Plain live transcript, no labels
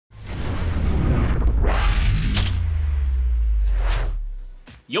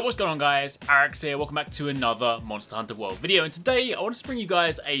Yo, what's going on guys? Arekkz here, welcome back to another Monster Hunter World video, and today I want to bring you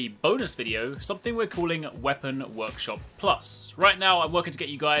guys a bonus video, something we're calling Weapon Workshop Plus. Right now I'm working to get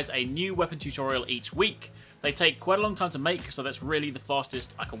you guys a new weapon tutorial each week. They take quite a long time to make, so that's really the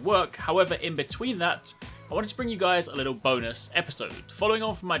fastest I can work. However, in between that, I wanted to bring you guys a little bonus episode. Following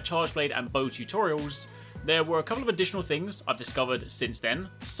on from my Charge Blade and Bow tutorials, there were a couple of additional things I've discovered since then.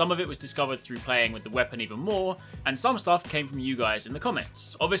 Some of it was discovered through playing with the weapon even more, and some stuff came from you guys in the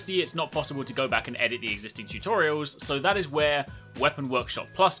comments. Obviously, it's not possible to go back and edit the existing tutorials, so that is where Weapon Workshop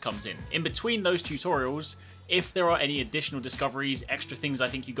Plus comes in. In between those tutorials, if there are any additional discoveries, extra things I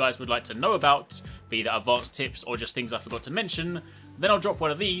think you guys would like to know about, be that advanced tips or just things I forgot to mention, then I'll drop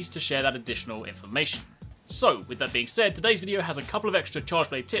one of these to share that additional information. So, with that being said, today's video has a couple of extra Charge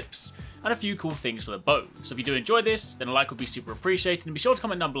Blade tips and a few cool things for the bow. So if you do enjoy this, then a like would be super appreciated, and be sure to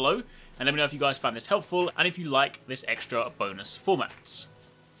comment down below and let me know if you guys found this helpful and if you like this extra bonus format.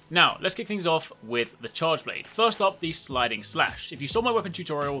 Now, let's kick things off with the Charge Blade. First up, the sliding slash. If you saw my weapon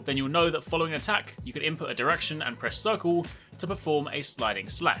tutorial, then you'll know that following an attack, you can input a direction and press circle to perform a sliding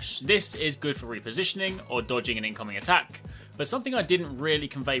slash. This is good for repositioning or dodging an incoming attack, but something I didn't really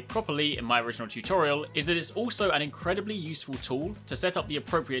convey properly in my original tutorial is that it's also an incredibly useful tool to set up the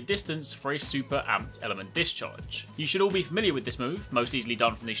appropriate distance for a super amped element discharge. You should all be familiar with this move, most easily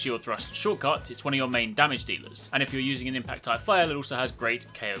done from the shield thrust shortcut. It's one of your main damage dealers, and if you're using an impact type file, it also has great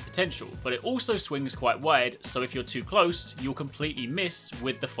KO potential, but it also swings quite wide, so if you're too close, you'll completely miss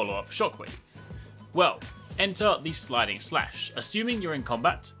with the follow-up shockwave. Well, enter the sliding slash. Assuming you're in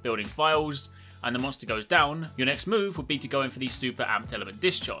combat, building files, and the monster goes down, your next move would be to go in for the super amped element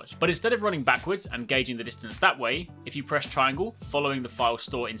discharge. But instead of running backwards and gauging the distance that way, if you press triangle, following the file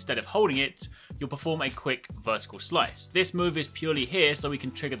store instead of holding it, you'll perform a quick vertical slice. This move is purely here so we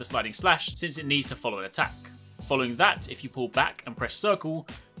can trigger the sliding slash since it needs to follow an attack. Following that, if you pull back and press circle,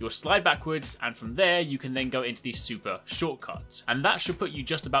 you'll slide backwards, and from there you can then go into the super shortcut. And that should put you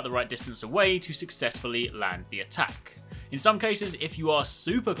just about the right distance away to successfully land the attack. In some cases, if you are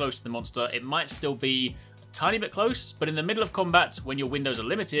super close to the monster, it might still be a tiny bit close, but in the middle of combat, when your windows are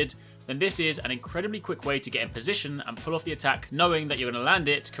limited, then this is an incredibly quick way to get in position and pull off the attack, knowing that you're going to land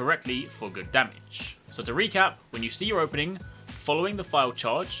it correctly for good damage. So to recap, when you see your opening, following the file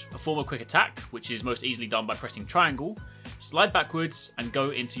charge, perform a quick attack, which is most easily done by pressing triangle, slide backwards, and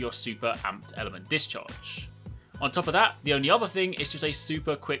go into your super amped element discharge. On top of that, the only other thing is just a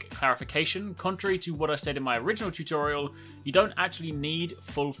super quick clarification. Contrary to what I said in my original tutorial, you don't actually need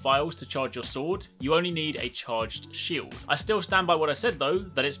full files to charge your sword, you only need a charged shield. I still stand by what I said though,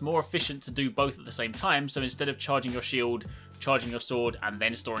 that it's more efficient to do both at the same time, so instead of charging your shield, charging your sword, and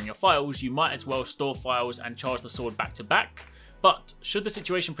then storing your files, you might as well store files and charge the sword back to back. But should the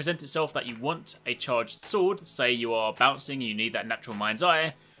situation present itself that you want a charged sword, say you are bouncing and you need that natural mind's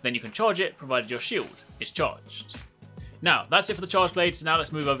eye, then you can charge it provided your shield is charged. Now, that's it for the Charge Blade, so now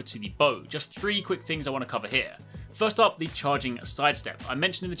let's move over to the bow. Just three quick things I want to cover here. First up, the charging sidestep. I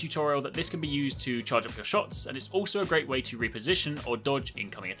mentioned in the tutorial that this can be used to charge up your shots, and it's also a great way to reposition or dodge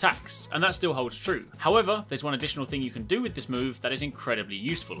incoming attacks, and that still holds true. However, there's one additional thing you can do with this move that is incredibly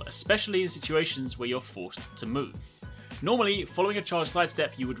useful, especially in situations where you're forced to move. Normally, following a charge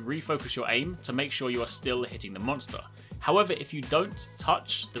sidestep, you would refocus your aim to make sure you are still hitting the monster. However, if you don't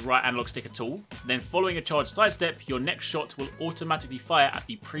touch the right analog stick at all, then following a charge sidestep, your next shot will automatically fire at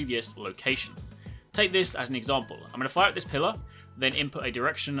the previous location. Take this as an example. I'm going to fire at this pillar, then input a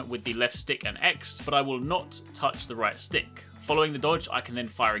direction with the left stick and X, but I will not touch the right stick. Following the dodge, I can then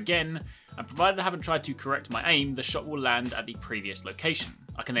fire again, and provided I haven't tried to correct my aim, the shot will land at the previous location.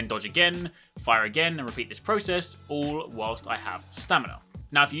 I can then dodge again, fire again, and repeat this process, all whilst I have stamina.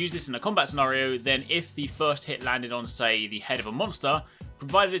 Now, if you use this in a combat scenario, then if the first hit landed on, say, the head of a monster,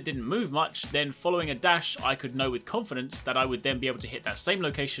 provided it didn't move much, then following a dash, I could know with confidence that I would then be able to hit that same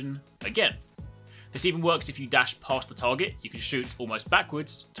location again. This even works if you dash past the target. You can shoot almost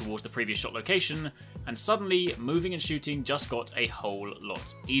backwards towards the previous shot location, and suddenly moving and shooting just got a whole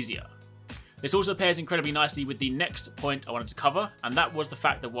lot easier. This also pairs incredibly nicely with the next point I wanted to cover, and that was the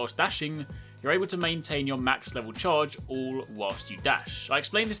fact that whilst dashing, you're able to maintain your max level charge all whilst you dash. I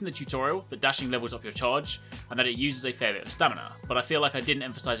explained this in the tutorial, that dashing levels up your charge, and that it uses a fair bit of stamina, but I feel like I didn't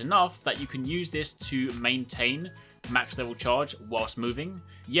emphasize enough that you can use this to maintain max level charge whilst moving.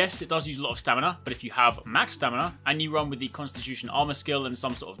 Yes, it does use a lot of stamina, but if you have max stamina and you run with the Constitution armor skill and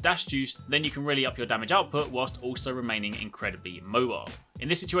some sort of dash juice, then you can really up your damage output whilst also remaining incredibly mobile. In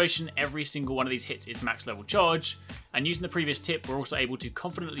this situation, every single one of these hits is max level charge, and using the previous tip, we're also able to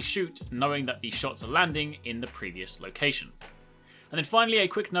confidently shoot knowing that the shots are landing in the previous location. And then finally, a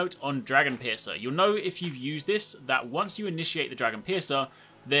quick note on Dragon Piercer. You'll know if you've used this that once you initiate the Dragon Piercer,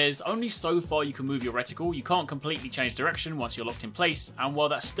 There's only so far you can move your reticle, you can't completely change direction once you're locked in place, and while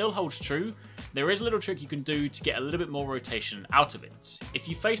that still holds true, there is a little trick you can do to get a little bit more rotation out of it. If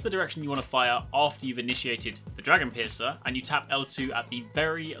you face the direction you want to fire after you've initiated the Dragon Piercer, and you tap L2 at the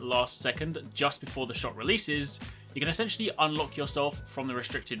very last second just before the shot releases, you can essentially unlock yourself from the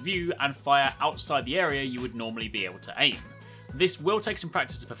restricted view and fire outside the area you would normally be able to aim. This will take some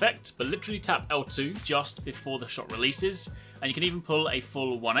practice to perfect, but literally tap L2 just before the shot releases, and you can even pull a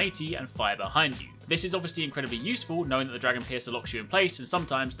full 180 and fire behind you. This is obviously incredibly useful, knowing that the Dragon Piercer locks you in place and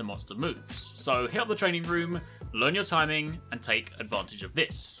sometimes the monster moves. So hit up the training room, learn your timing, and take advantage of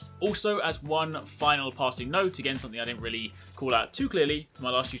this. Also, as one final passing note, again something I didn't really call out too clearly in my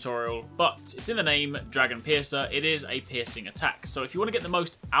last tutorial, but it's in the name, Dragon Piercer, it is a piercing attack. So if you want to get the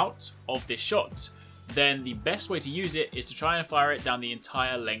most out of this shot, then the best way to use it is to try and fire it down the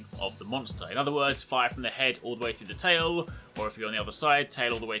entire length of the monster. In other words, fire from the head all the way through the tail, or if you're on the other side,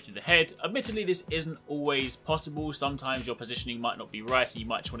 tail all the way through the head. Admittedly, this isn't always possible. Sometimes your positioning might not be right and you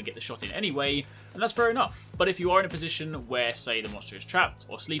might just want to get the shot in anyway, and that's fair enough. But if you are in a position where, say, the monster is trapped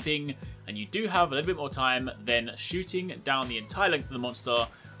or sleeping, and you do have a little bit more time, then shooting down the entire length of the monster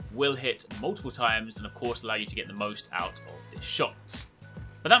will hit multiple times and of course allow you to get the most out of this shot.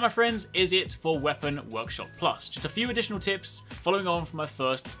 But that, my friends, is it for Weapon Workshop Plus. Just a few additional tips following on from my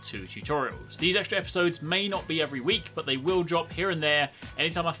first 2 tutorials. These extra episodes may not be every week, but they will drop here and there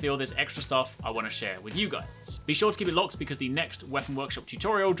anytime I feel there's extra stuff I want to share with you guys. Be sure to keep it locked because the next Weapon Workshop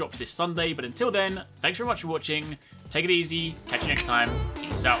tutorial drops this Sunday, but until then, thanks very much for watching, take it easy, catch you next time,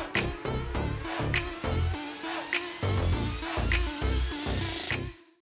 peace out.